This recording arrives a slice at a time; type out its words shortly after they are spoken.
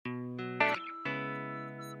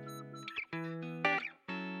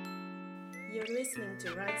You're listening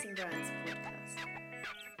to Rights and Brands podcast.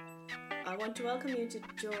 I want to welcome you to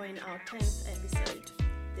join our 10th episode.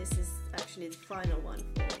 This is actually the final one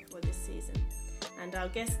for this season. And our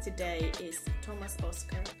guest today is Thomas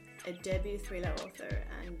Oskar, a debut thriller author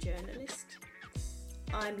and journalist.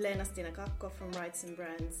 I'm Leena-Stina Kakko from Rights and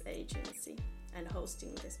Brands Agency and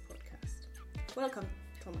hosting this podcast. Welcome,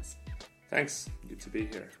 Thomas. Thanks, good to be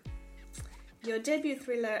here. Your debut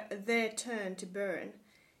thriller, Their Turn to Burn,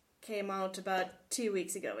 came out about 2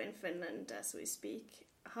 weeks ago in Finland as we speak.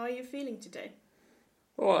 How are you feeling today?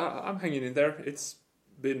 Well, I'm hanging in there. It's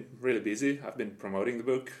been really busy. I've been promoting the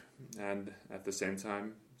book, and at the same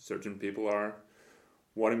time, certain people are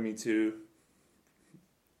wanting me to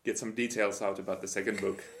get some details out about the second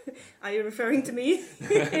book. Are you referring to me?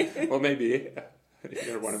 Well, maybe.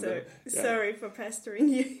 You're one of them. Yeah. Sorry for pestering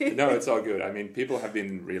you. No, it's all good. I mean, people have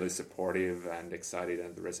been really supportive and excited,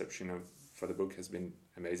 and the reception for the book has been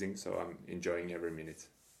amazing, so I'm enjoying every minute.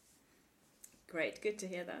 Great, good to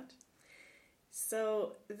hear that.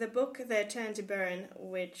 So, the book Their Turn to Burn,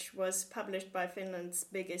 which was published by Finland's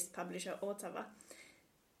biggest publisher, Otava,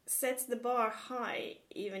 sets the bar high,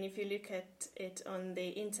 even if you look at it on the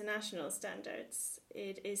international standards.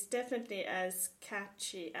 It is definitely as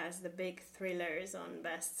catchy as the big thrillers on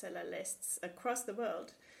bestseller lists across the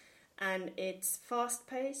world. And it's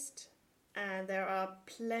fast-paced, and there are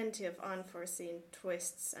plenty of unforeseen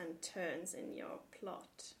twists and turns in your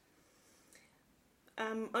plot.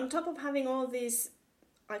 On top of having all these,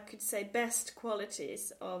 I could say, best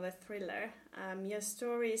qualities of a thriller, your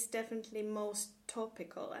story is definitely most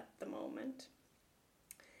topical at the moment.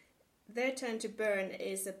 Their Turn to Burn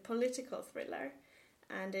is a political thriller,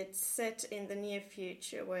 and it's set in the near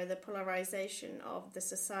future where the polarization of the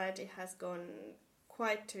society has gone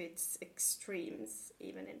quite to its extremes,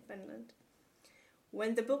 even in Finland.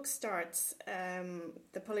 When the book starts,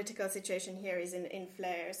 the political situation here is in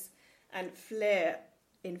flares, and flare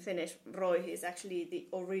in Finnish, Roihi, is actually the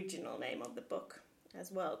original name of the book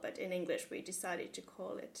as well, but in English we decided to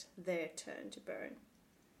call it Their Turn to Burn.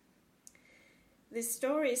 This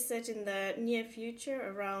story is set in the near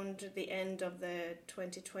future, around the end of the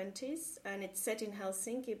 2020s, and it's set in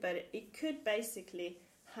Helsinki, but it could basically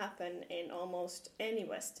happen in almost any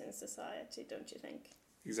Western society, don't you think?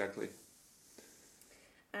 Exactly.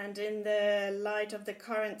 And in the light of the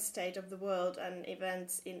current state of the world and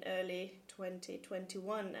events in early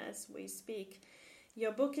 2021 as we speak,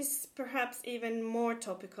 your book is perhaps even more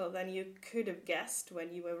topical than you could have guessed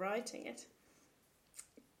when you were writing it.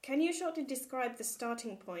 Can you shortly describe the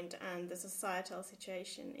starting point and the societal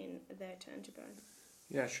situation in Their Turn to Burn?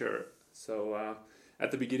 Yeah, sure. So at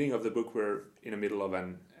the beginning of the book, we're in the middle of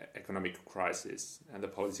an economic crisis, and the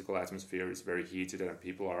political atmosphere is very heated, and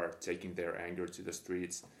people are taking their anger to the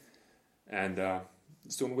streets. And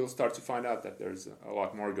soon we'll start to find out that there's a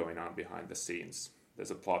lot more going on behind the scenes. There's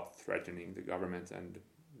a plot threatening the government, and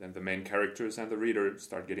then the main characters and the reader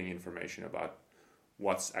start getting information about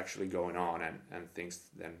what's actually going on, and things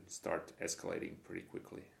then start escalating pretty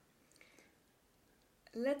quickly.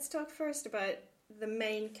 Let's talk first about the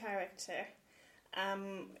main character.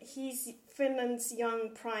 He's Finland's young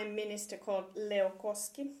prime minister called Leo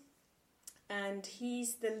Koski, and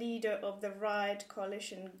he's the leader of the right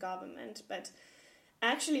coalition government, but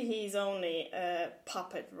actually he's only a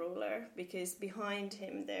puppet ruler, because behind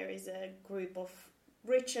him there is a group of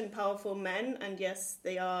rich and powerful men, and yes,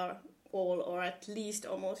 they are all, or at least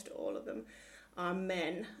almost all of them, are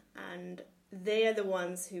men, and they are the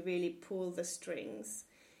ones who really pull the strings,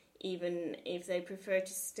 even if they prefer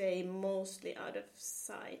to stay mostly out of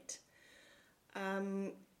sight.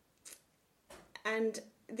 And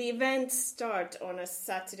the events start on a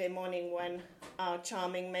Saturday morning when our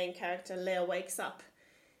charming main character Leo wakes up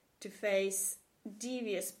to face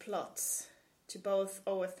devious plots to both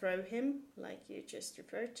overthrow him, like you just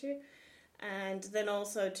referred to, and then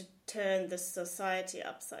also to turn the society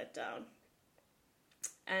upside down.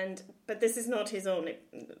 But these are not his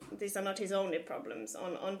only problems.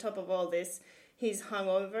 On top of all this, he's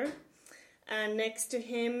hungover, and next to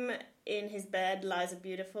him in his bed lies a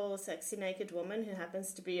beautiful, sexy, naked woman who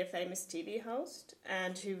happens to be a famous TV host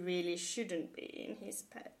and who really shouldn't be in his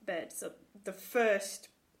bed. So the first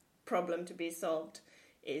problem to be solved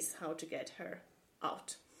is how to get her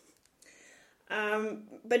out.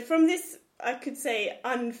 But from this, I could say,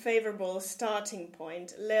 unfavorable starting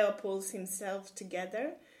point, Leo pulls himself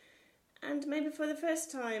together and maybe for the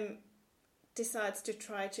first time decides to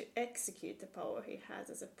try to execute the power he has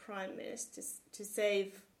as a prime minister to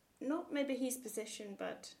save not maybe his position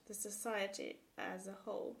but the society as a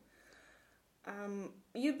whole.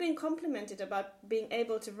 You've been complimented about being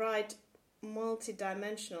able to write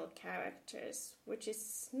multi-dimensional characters, which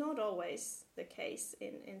is not always the case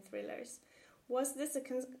in thrillers. Was this a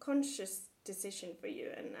conscious decision for you,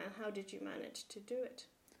 and how did you manage to do it?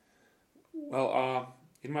 Well,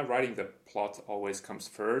 in my writing, the plot always comes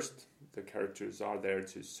first. The characters are there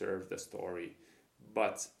to serve the story.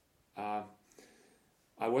 But I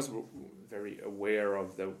was very aware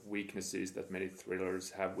of the weaknesses that many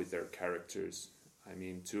thrillers have with their characters. I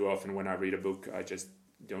mean, too often when I read a book, I just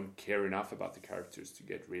don't care enough about the characters to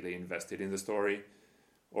get really invested in the story,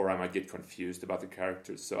 or I might get confused about the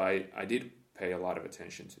characters. So I did pay a lot of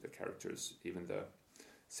attention to the characters, even the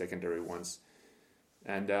secondary ones.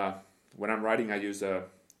 And when I'm writing, I use a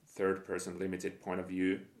third-person limited point of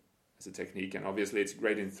view as a technique, and obviously it's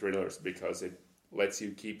great in thrillers because it lets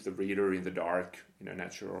you keep the reader in the dark in a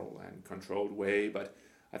natural and controlled way, but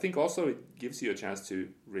I think also it gives you a chance to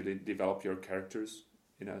really develop your characters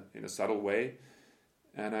in a subtle way,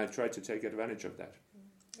 and I tried to take advantage of that.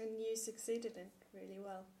 And you succeeded in really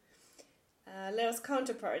well. Leo's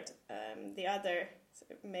counterpart, the other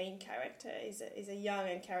main character, is a young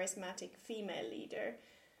and charismatic female leader,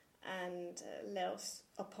 and Leo's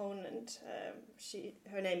opponent,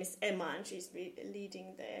 her name is Emma, and she's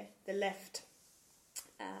leading the left.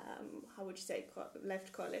 How would you say,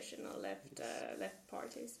 left coalition or left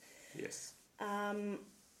parties? Yes.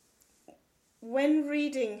 When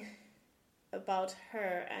reading about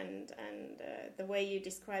her and the way you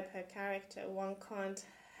describe her character, one can't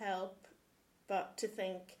help but to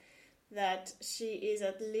think that she is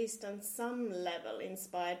at least on some level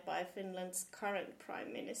inspired by Finland's current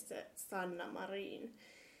Prime Minister, Sanna Marin.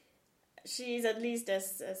 She is at least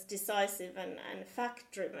as decisive and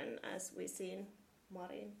fact-driven as we see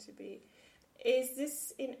Marin to be. Is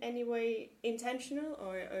this in any way intentional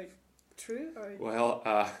or true? Or well,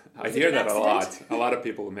 I hear that a lot. A lot of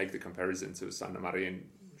people make the comparison to Sanna Marin.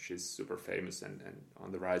 She's super famous and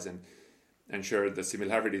on the rise, and sure, the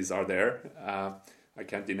similarities are there. I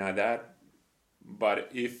can't deny that.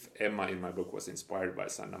 But if Emma in my book was inspired by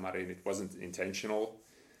Sanna Marin, it wasn't intentional.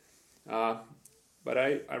 But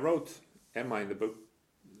I wrote Emma in the book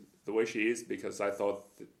the way she is because I thought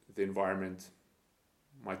the environment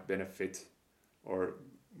might benefit or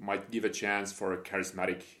might give a chance for a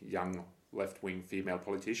charismatic young left-wing female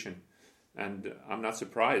politician. And I'm not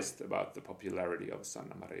surprised about the popularity of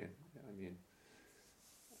Sanna Marin. I mean,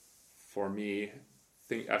 for me,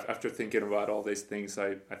 after thinking about all these things,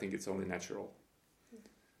 I think it's only natural.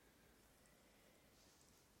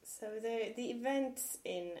 So the events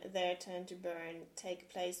in Their Turn to Burn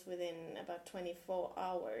take place within about 24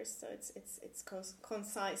 hours, so it's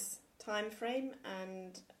concise time frame,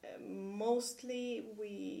 and mostly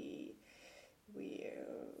we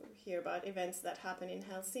hear about events that happen in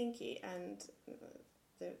Helsinki and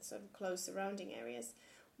the sort of close surrounding areas.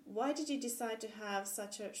 Why did you decide to have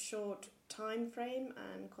such a short time frame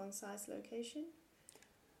and concise location?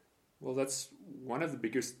 Well, that's one of the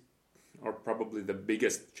biggest, or probably the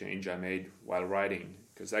biggest change I made while writing,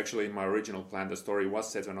 because actually in my original plan the story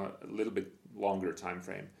was set on a little bit longer time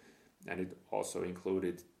frame, and it also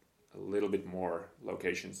included a little bit more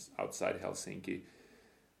locations outside Helsinki.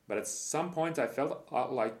 But at some point I felt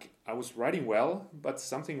like I was writing well, but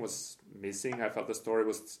something was missing. I felt the story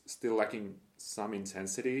was still lacking some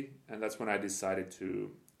intensity, and that's when I decided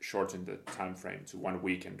to shorten the time frame to 1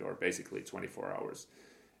 weekend, or basically 24 hours.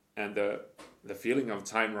 And the feeling of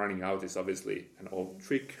time running out is obviously an old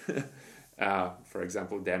trick. For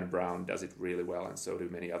example, Dan Brown does it really well, and so do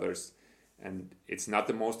many others. And it's not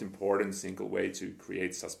the most important single way to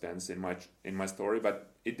create suspense in my story,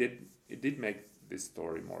 but it did make this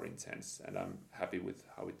story more intense, and I'm happy with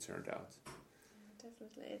how it turned out.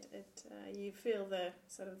 Definitely, you feel the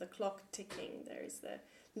sort of the clock ticking. There is the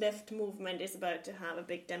left movement is about to have a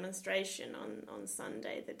big demonstration on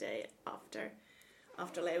Sunday, the day after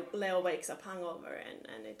Leo wakes up hungover,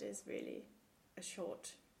 and it is really a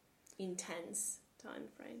short, intense time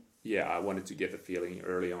frame. Yeah, I wanted to get the feeling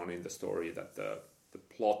early on in the story that the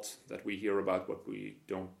plot that we hear about, what we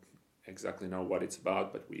don't exactly know what it's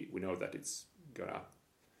about, but we know that it's gonna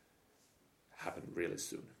happen really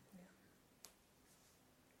soon.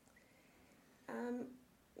 Yeah.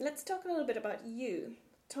 Let's talk a little bit about you.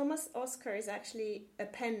 Thomas Oskar is actually a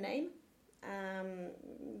pen name.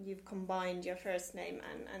 You've combined your first name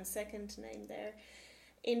and second name there.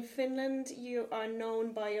 In Finland, you are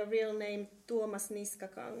known by your real name, Tuomas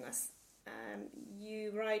Niskakangas.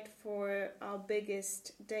 You write for our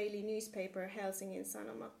biggest daily newspaper, Helsingin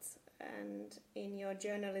Sanomat, and in your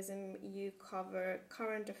journalism, you cover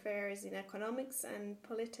current affairs in economics and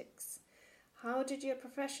politics. How did your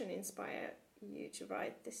profession inspire you to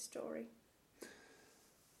write this story?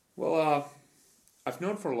 Well, I've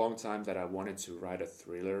known for a long time that I wanted to write a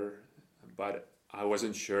thriller, but I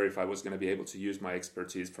wasn't sure if I was going to be able to use my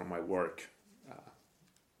expertise from my work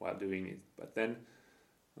while doing it. But then,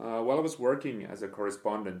 while I was working as a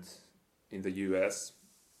correspondent in the US,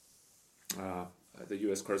 the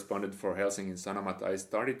US correspondent for Helsingin Sanomat, I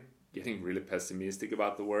started getting really pessimistic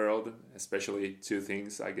about the world, especially two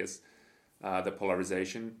things, I guess. The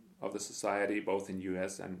polarization of the society, both in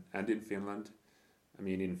US and in Finland. I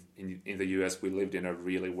mean, in the US, we lived in a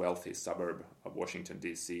really wealthy suburb of Washington,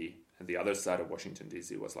 D.C., and the other side of Washington,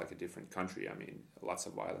 D.C. was like a different country. I mean, lots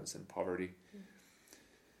of violence and poverty.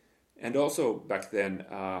 And also, back then,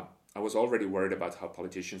 I was already worried about how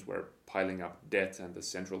politicians were piling up debt and the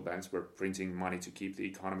central banks were printing money to keep the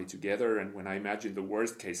economy together. And when I imagined the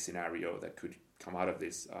worst-case scenario that could come out of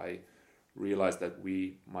this, I realized that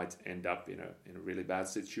we might end up in a really bad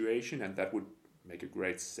situation, and that would make a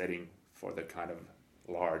great setting for the kind of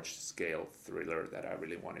large-scale thriller that I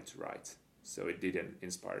really wanted to write. So it didn't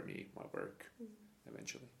inspire me, my work,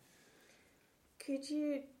 eventually. Could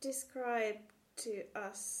you describe to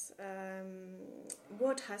us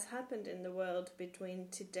what has happened in the world between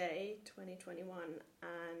today, 2021,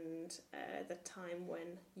 and the time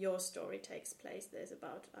when your story takes place? There's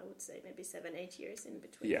about, I would say, maybe 7-8 years in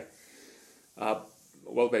between. Yeah.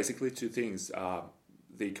 Well, basically two things.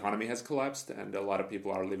 The economy has collapsed and a lot of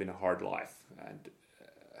people are living a hard life.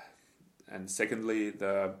 And secondly,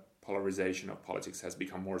 the polarization of politics has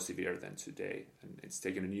become more severe than today. And it's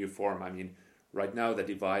taken a new form. I mean, right now the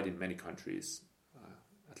divide in many countries,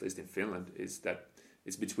 at least in Finland, is that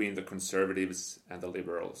it's between the conservatives and the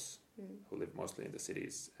liberals who live mostly in the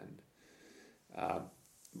cities.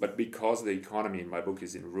 But because the economy in my book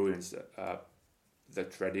is in ruins, the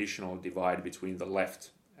traditional divide between the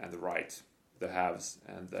left and the right, the haves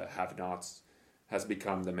and the have-nots, has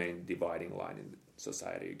become the main dividing line in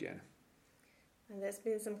society again. And there's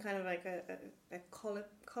been some kind of like a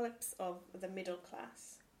collapse of the middle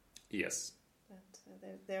class. Yes.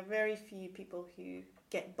 But there are very few people who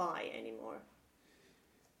get by anymore.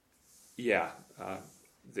 Yeah,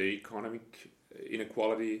 the economic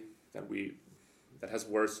inequality that has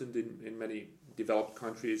worsened in many developed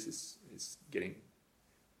countries is getting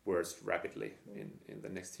worse rapidly in the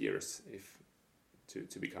next years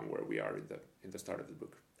to become where we are in the start of the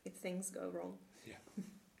book. If things go wrong. Yeah.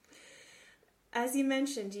 As you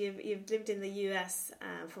mentioned, you've lived in the US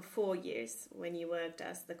for 4 years when you worked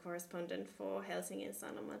as the correspondent for Helsingin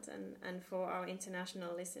Sanomat, and for our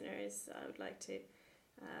international listeners, I would like to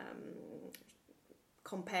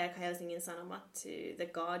compare Helsingin Sanomat to The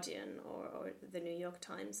Guardian or the New York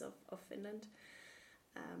Times of Finland.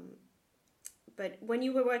 But when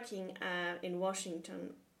you were working in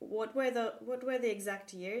Washington, what were the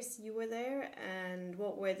exact years you were there, and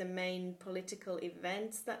what were the main political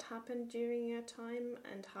events that happened during your time,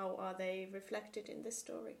 and how are they reflected in this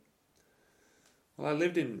story? Well, I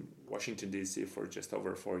lived in Washington, D.C. for just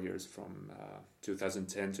over 4 years, from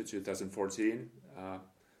 2010 to 2014.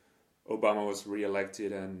 Obama was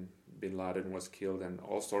re-elected and Bin Laden was killed and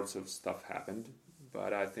all sorts of stuff happened.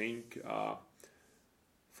 But I think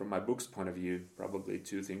from my book's point of view, probably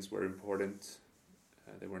two things were important.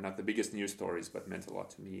 They were not the biggest news stories, but meant a lot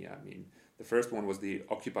to me. I mean, the first one was the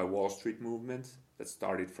Occupy Wall Street movement that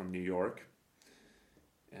started from New York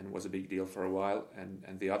and was a big deal for a while.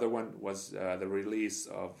 And the other one was the release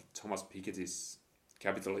of Thomas Piketty's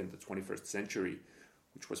Capital in the 21st Century,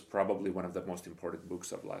 which was probably one of the most important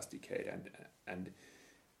books of last decade. And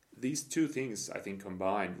these two things, I think,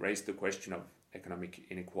 combined raised the question of economic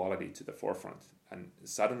inequality to the forefront. And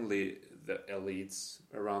suddenly the elites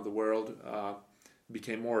around the world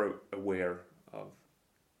became more aware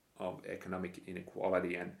of economic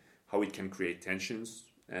inequality and how it can create tensions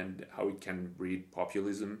and how it can breed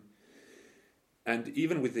populism. And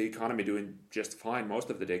even with the economy doing just fine most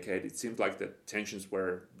of the decade, it seemed like the tensions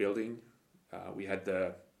were building. We had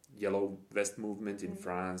the Yellow Vest movement in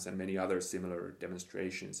France and many other similar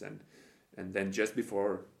demonstrations. And then just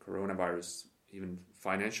before coronavirus, even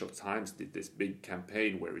Financial Times did this big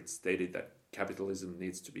campaign where it stated that capitalism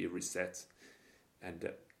needs to be reset. And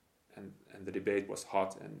the debate was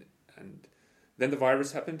hot, and then the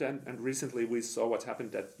virus happened, and recently we saw what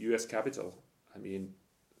happened at U.S. Capitol. I mean,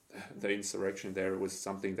 the insurrection there was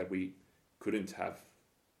something that we couldn't have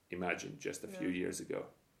imagined just a few years ago.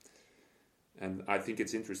 And I think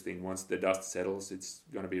it's interesting, once the dust settles, it's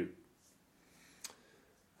going to be,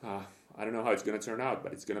 I don't know how it's going to turn out,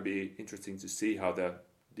 but it's going to be interesting to see how the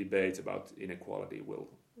debate about inequality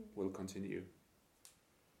will continue.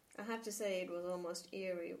 I have to say it was almost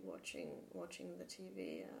eerie watching the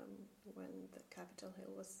TV when the Capitol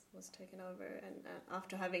Hill was taken over, and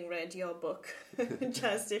after having read your book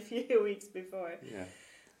just a few weeks before. Yeah.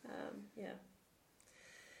 Yeah.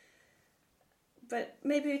 But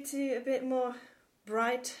maybe to a bit more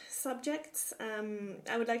bright subjects,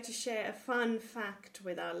 I would like to share a fun fact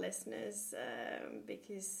with our listeners,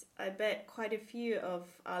 because I bet quite a few of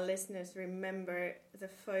our listeners remember the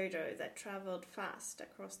photo that traveled fast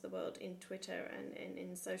across the world in Twitter and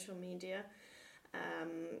in social media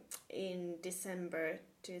in December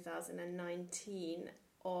 2019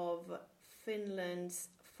 of Finland's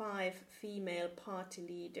 5 female party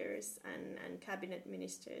leaders and cabinet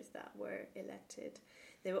ministers that were elected.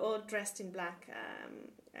 They were all dressed in black,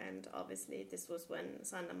 and obviously this was when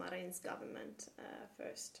Sanna Marin's government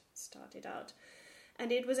first started out.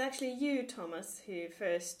 And it was actually you, Thomas, who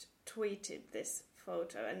first tweeted this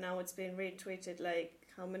photo, and now it's been retweeted like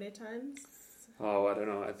how many times? Oh, I don't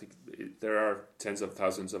know. I think there are tens of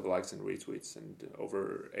thousands of likes and retweets and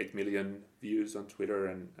over 8 million views on Twitter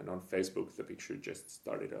and on Facebook. The picture just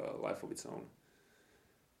started a life of its own.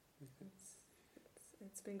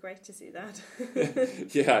 It's been great to see that.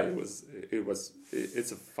 Yeah,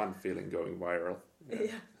 it's a fun feeling going viral.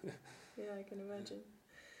 Yeah, I can imagine.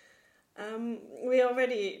 We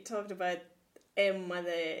already talked about Emma,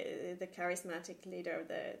 the charismatic leader of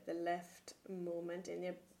the left movement in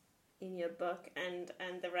your book, and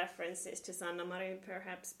the references to Sanna Marin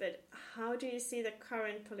perhaps, but how do you see the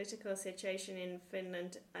current political situation in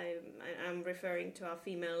Finland? I'm referring to our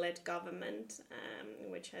female-led government,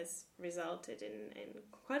 which has resulted in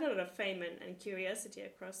quite a lot of fame and curiosity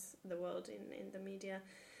across the world in the media.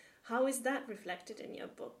 How is that reflected in your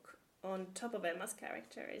book? On top of Emma's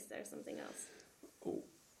character, is there something else? Oh,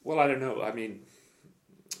 well, I don't know. I mean,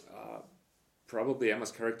 probably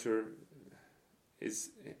Emma's character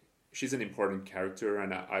she's an important character,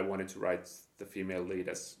 and I wanted to write the female lead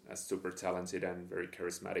as super talented and very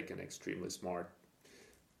charismatic and extremely smart.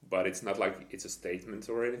 But it's not like it's a statement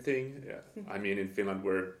or anything. I mean, in Finland,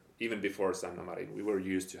 even before Sanna Marin, we were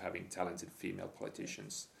used to having talented female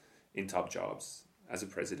politicians in top jobs as a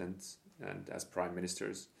president and as prime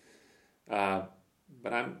ministers.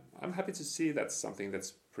 But I'm happy to see that something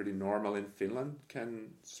that's pretty normal in Finland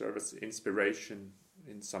can serve as inspiration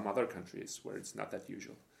in some other countries where it's not that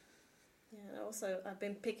usual. Yeah, and also I've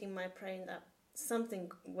been picking my brain that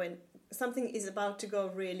something is about to go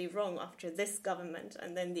really wrong after this government,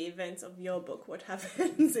 and then the events of your book, what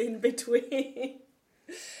happens in between.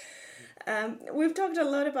 We've talked a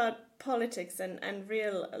lot about politics and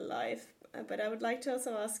real life, but I would like to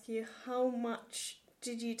also ask you, how much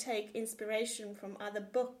did you take inspiration from other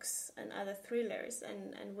books and other thrillers,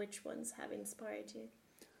 and which ones have inspired you?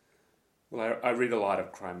 Well, I read a lot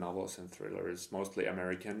of crime novels and thrillers, mostly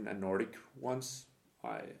American and Nordic ones.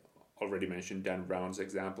 I already mentioned Dan Brown's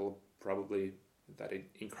example, probably, that it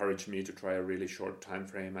encouraged me to try a really short time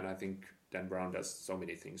frame, and I think Dan Brown does so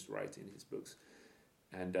many things right in his books.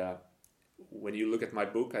 And when you look at my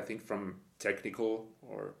book, I think from technical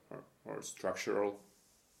or structural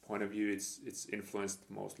point of view, it's influenced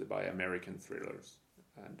mostly by American thrillers.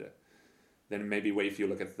 And then maybe if you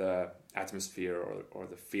look at the atmosphere or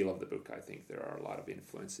the feel of the book, I think there are a lot of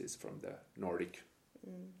influences from the Nordic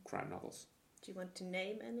crime novels. Do you want to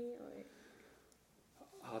name any? Or?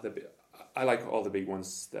 I like all the big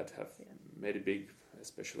ones that have made it big,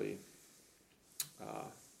 especially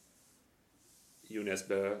Jo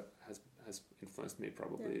Nesbø has influenced me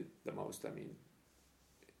probably the most. I mean,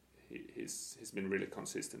 he's been really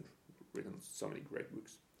consistent, written so many great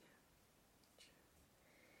books.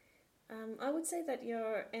 I would say that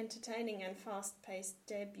your entertaining and fast-paced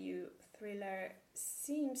debut thriller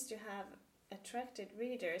seems to have attracted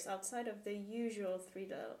readers outside of the usual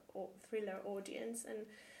thriller audience, and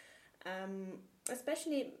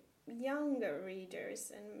especially younger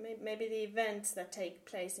readers, and maybe the events that take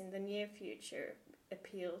place in the near future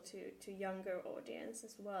appeal to younger audience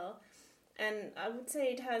as well. And I would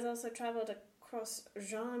say it has also traveled across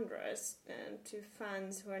genres to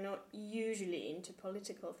fans who are not usually into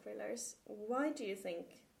political thrillers. Why do you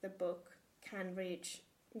think your book can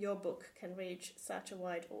reach such a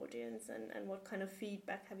wide audience, and what kind of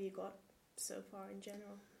feedback have you got so far in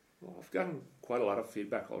general? Well, I've gotten quite a lot of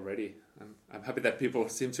feedback already. I'm happy that people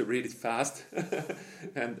seem to read it fast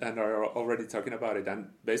and are already talking about it.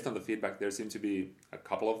 And based on the feedback, there seem to be a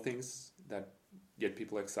couple of things that get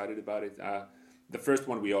people excited about it. The first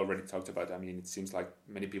one we already talked about. I mean, it seems like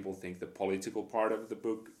many people think the political part of the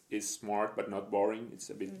book is smart but not boring. It's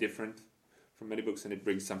a bit different from many books, and it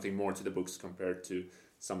brings something more to the books compared to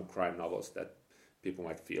some crime novels that people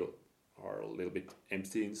might feel are a little bit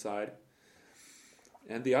empty inside.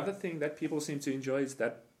 And the other thing that people seem to enjoy is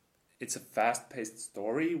that it's a fast-paced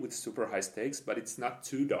story with super high stakes, but it's not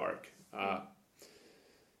too dark.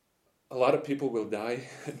 A lot of people will die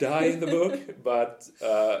in the book, but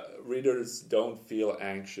readers don't feel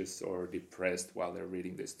anxious or depressed while they're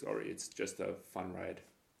reading this story. It's just a fun ride.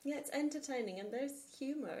 Yeah, it's entertaining, and there's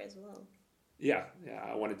humor as well. Yeah,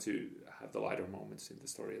 I wanted to have the lighter moments in the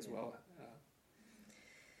story as well.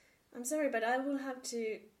 I'm sorry, but I will have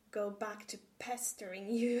to go back to pestering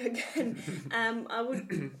you again. I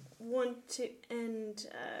would want to end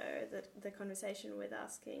the conversation with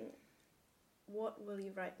asking, what will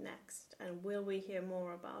you write next? And will we hear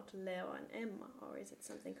more about Leo and Emma, or is it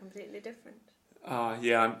something completely different?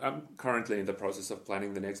 I'm currently in the process of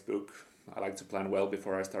planning the next book. I like to plan well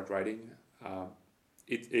before I start writing.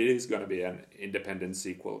 It is going to be an independent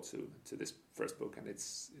sequel to this first book, and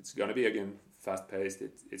it's going to be, again, fast-paced.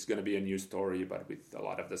 It's going to be a new story, but with a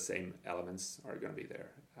lot of the same elements are going to be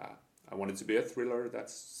there. I want it to be a thriller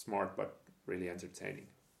that's smart but really entertaining.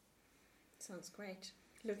 Sounds great.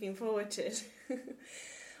 Looking forward to it.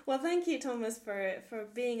 Well, thank you, Thomas, for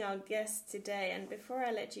being our guest today. And before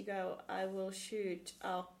I let you go, I will shoot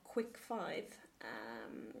our quick 5.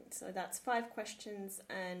 So that's 5 questions,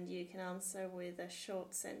 and you can answer with a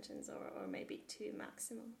short sentence or maybe 2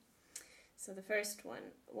 maximum. So the first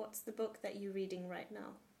one, what's the book that you're reading right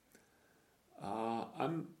now?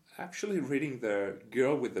 I'm actually reading The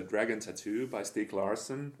Girl with the Dragon Tattoo by Stieg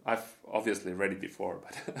Larsson. I've obviously read it before,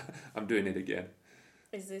 but I'm doing it again.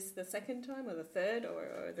 Is this the second time or the third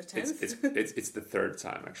or the 10th? It's the third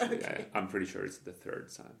time, actually. Okay. I'm pretty sure it's the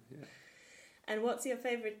third time, yeah. And what's your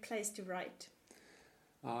favorite place to write?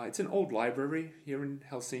 It's an old library here in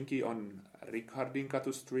Helsinki on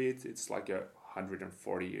Rickhardinkatu Street. It's like a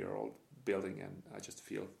 140-year-old building, and I just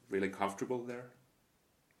feel really comfortable there.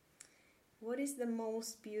 What is the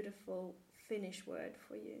most beautiful Finnish word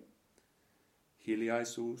for you?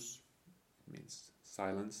 Hiljaisuus. It means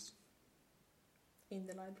silence. In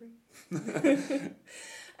the library.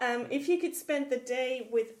 If you could spend the day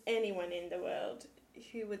with anyone in the world,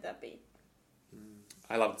 who would that be?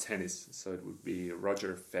 I love tennis, so it would be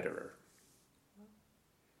Roger Federer.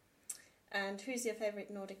 And who's your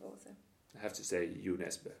favorite Nordic author? I have to say Jo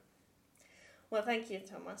Nesbø. Well, thank you,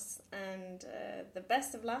 Thomas, and the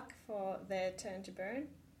best of luck for Their Turn to Burn.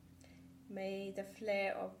 May the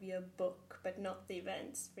flair of your book, but not the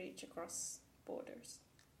events, reach across borders.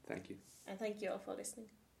 Thank you. And thank you all for listening.